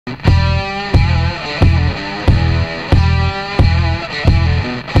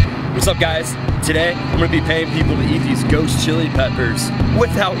up, guys? Today, I'm gonna be paying people to eat these ghost chili peppers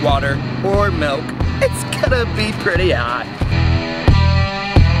without water or milk. It's gonna be pretty hot.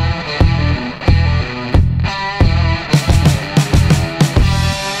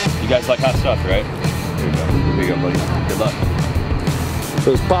 You guys like hot stuff, right? Here you go. Here you go, buddy. Good luck.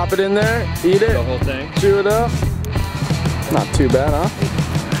 So just pop it in there, eat it, The whole thing. chew it up. Not too bad, huh?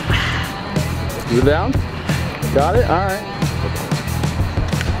 Is it down? Got it? All right.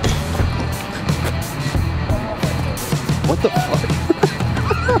 What the fuck?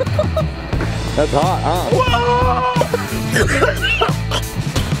 That's hot, huh?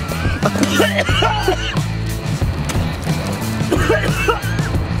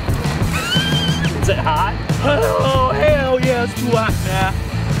 Is it hot? Oh, hell yeah, it's too hot now.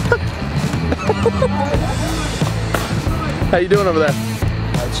 How you doing over there?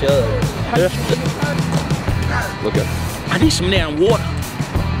 I'm chilling. Yeah. Look at. I need some damn water.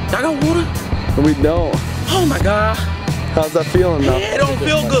 Y'all got water? We don't. Oh my god. How's that feeling though? Yeah, it don't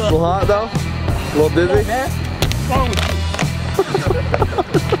feel A good. little hot though? A little dizzy? What's wrong with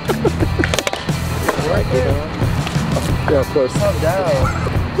you? Yeah, of course. Calm down.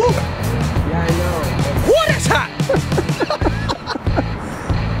 Woo. Yeah, I know. What is hot?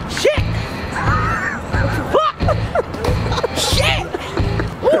 Shit. Fuck. Shit.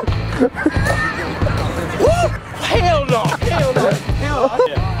 Woo. Woo. Hell no. Hell no. Hell no.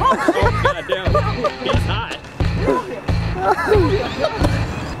 Yeah. Oh, goddamn. He's hot. Woo.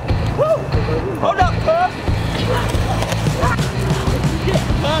 Hold up, cuz. Yeah,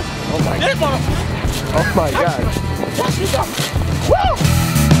 cuz. Oh my This god. Oh my god. Watch this out. Woo!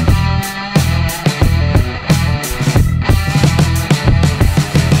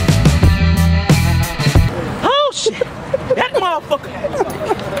 Oh shit! That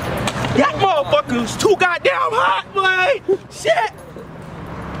motherfucker's too goddamn hot, boy! Shit!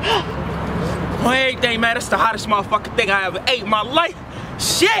 Well, everything, man, that's the hottest motherfucking thing I ever ate in my life.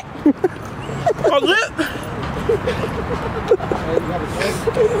 Shit! My lip!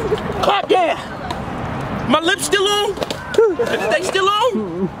 God damn! My lips still on? They still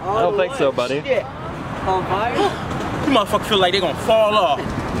on? I don't think so, buddy. Shit. On fire? You motherfuckers feel like they're gonna fall off.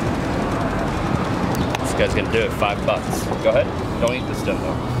 This guy's gonna do it, $5. Go ahead. Don't eat the stem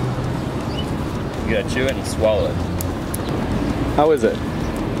though. You gotta chew it and swallow it. How is it?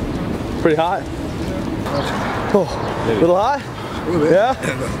 Pretty hot? Oh, a little hot? Yeah?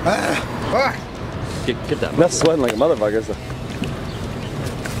 Get that. That's sweating like a motherfucker. So.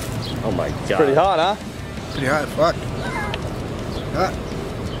 Oh my god. Pretty hot, huh? Pretty hot, fuck. Hot.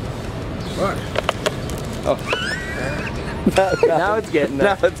 Fuck. Oh. Now it's getting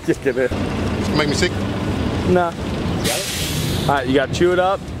there. Now it's kicking in. It's gonna make me sick. Nah. Alright, you gotta chew it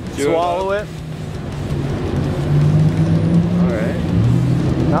up, swallow it. Alright.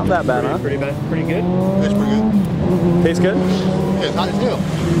 Not that bad, huh? Pretty bad. Pretty good. That's pretty good. Tastes good? Yeah, it's hot as hell.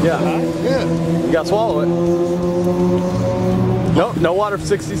 Yeah. Yeah. You gotta swallow it. Nope, no water for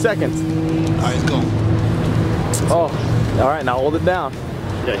 60 seconds. Alright, it's gone. Oh, alright, now hold it down.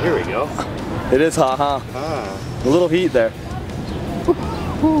 Yeah, here we go. It is hot, huh? Ah. A little heat there.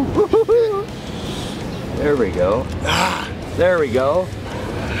 There we go. There we go.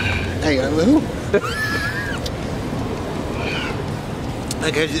 Hey, who? I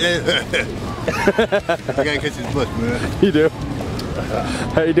catch it. I gotta catch this bush, man. You do?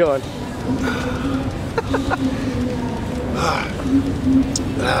 How you doing?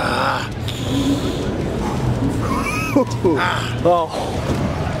 Oh.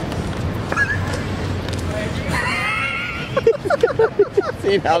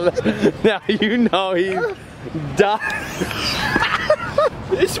 See, now you know he's dying.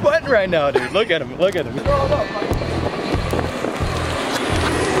 He's sweating right now, dude. Look at him. Look at him.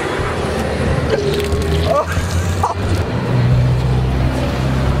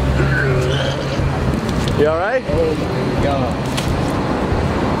 You alright? Oh my god.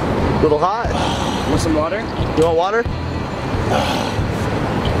 Little hot? Want some water? You want water?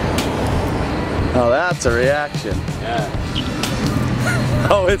 Oh, that's a reaction. Yeah.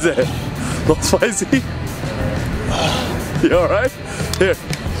 Oh, is it? A little spicy? You alright? Here.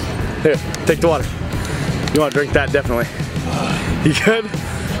 Here, take the water. You want to drink that, definitely. You good?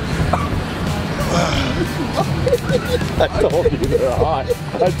 I told you they're hot.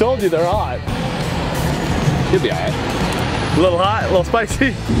 I told you they're hot. You'll be alright. A little hot, a little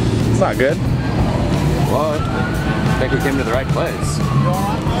spicy. It's not good. Well, I think we came to the right place.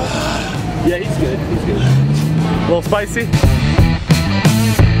 Yeah, he's good. He's good. A little spicy?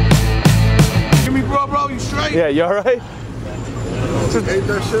 Give me bro, you straight? Yeah, you alright? Just ate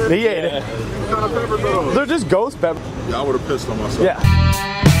that shit? He ate it. What kind of pepper those? They're just ghost pepper. Yeah, I would have pissed on myself. Yeah.